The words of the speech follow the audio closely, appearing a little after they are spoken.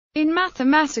In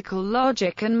mathematical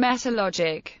logic and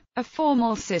metalogic, a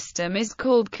formal system is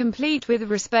called complete with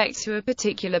respect to a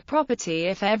particular property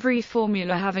if every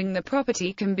formula having the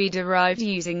property can be derived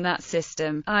using that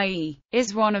system, i.e.,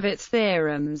 is one of its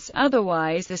theorems.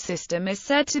 Otherwise, the system is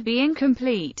said to be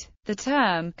incomplete. The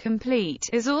term complete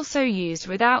is also used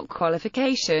without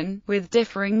qualification, with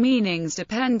differing meanings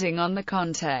depending on the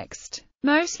context,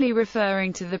 mostly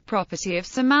referring to the property of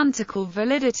semantical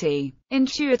validity.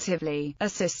 Intuitively, a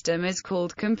system is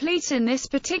called complete in this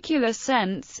particular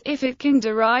sense if it can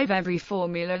derive every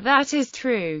formula that is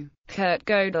true. Kurt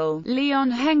Gödel,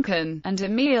 Leon Henkin, and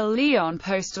Emil Leon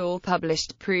Post all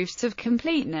published proofs of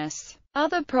completeness.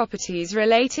 Other properties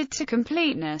related to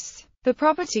completeness. The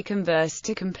property converse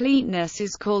to completeness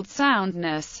is called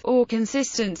soundness, or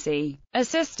consistency. A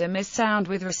system is sound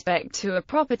with respect to a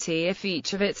property if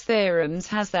each of its theorems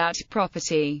has that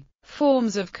property.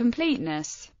 Forms of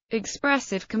completeness.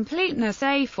 Expressive completeness.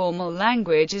 A formal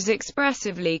language is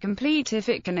expressively complete if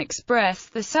it can express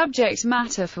the subject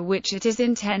matter for which it is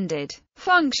intended.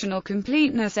 Functional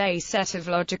completeness. A set of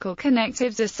logical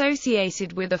connectives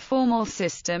associated with a formal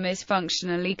system is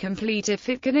functionally complete if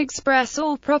it can express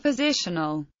all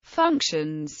propositional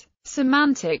functions.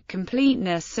 Semantic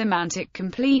completeness. Semantic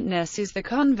completeness is the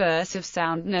converse of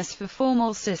soundness for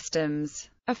formal systems.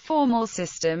 A formal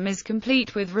system is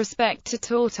complete with respect to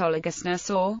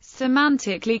tautologousness or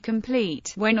semantically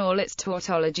complete when all its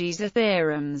tautologies are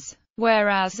theorems,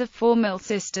 whereas a formal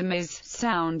system is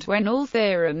sound when all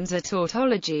theorems are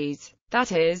tautologies.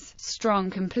 That is, strong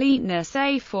completeness.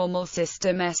 A formal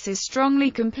system S is strongly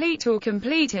complete or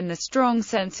complete in the strong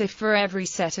sense if for every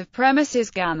set of premises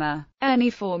gamma, any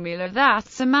formula that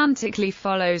semantically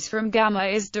follows from gamma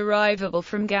is derivable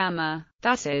from gamma.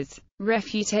 That is,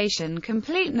 refutation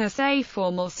completeness. A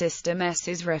formal system S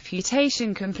is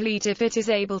refutation complete if it is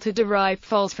able to derive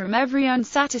false from every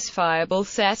unsatisfiable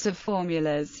set of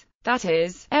formulas. That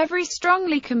is, every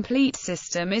strongly complete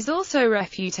system is also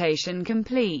refutation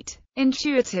complete.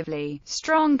 Intuitively,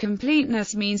 strong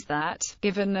completeness means that,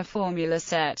 given the formula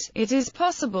set, it is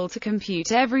possible to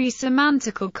compute every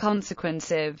semantical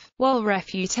consequentive, while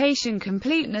refutation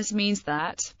completeness means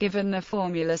that, given the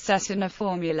formula set in a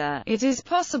formula, it is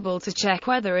possible to check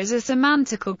whether it is a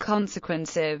semantical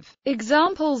consequentive.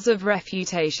 Examples of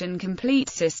refutation complete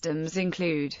systems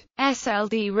include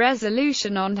SLD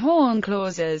resolution on Horn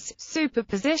clauses,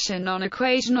 superposition on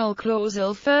equational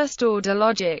causal first-order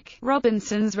logic,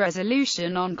 Robinson's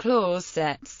resolution on clause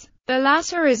sets. The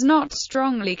latter is not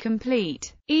strongly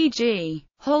complete, e.g.,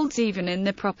 holds even in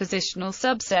the propositional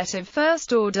subset of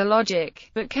first-order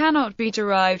logic, but cannot be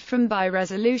derived from by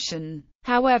resolution.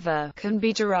 However, can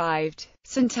be derived.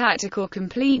 Syntactical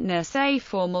completeness. A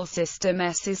formal system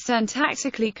S is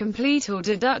syntactically complete or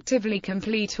deductively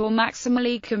complete or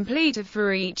maximally complete if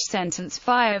for each sentence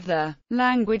phi of the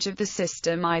language of the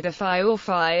system either phi or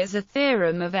phi is a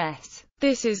theorem of S.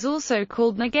 This is also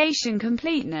called negation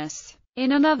completeness.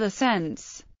 In another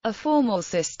sense, a formal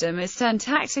system is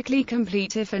syntactically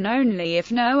complete if and only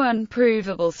if no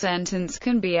unprovable sentence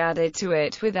can be added to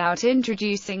it without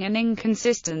introducing an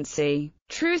inconsistency.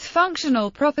 Truth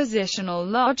functional propositional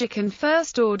logic and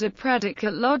first-order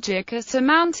predicate logic are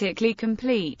semantically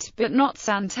complete, but not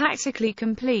syntactically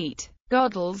complete.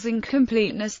 Gödel's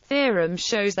incompleteness theorem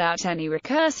shows that any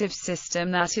recursive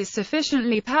system that is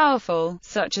sufficiently powerful,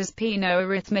 such as Peano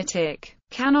arithmetic,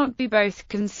 cannot be both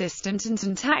consistent and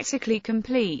syntactically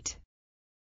complete.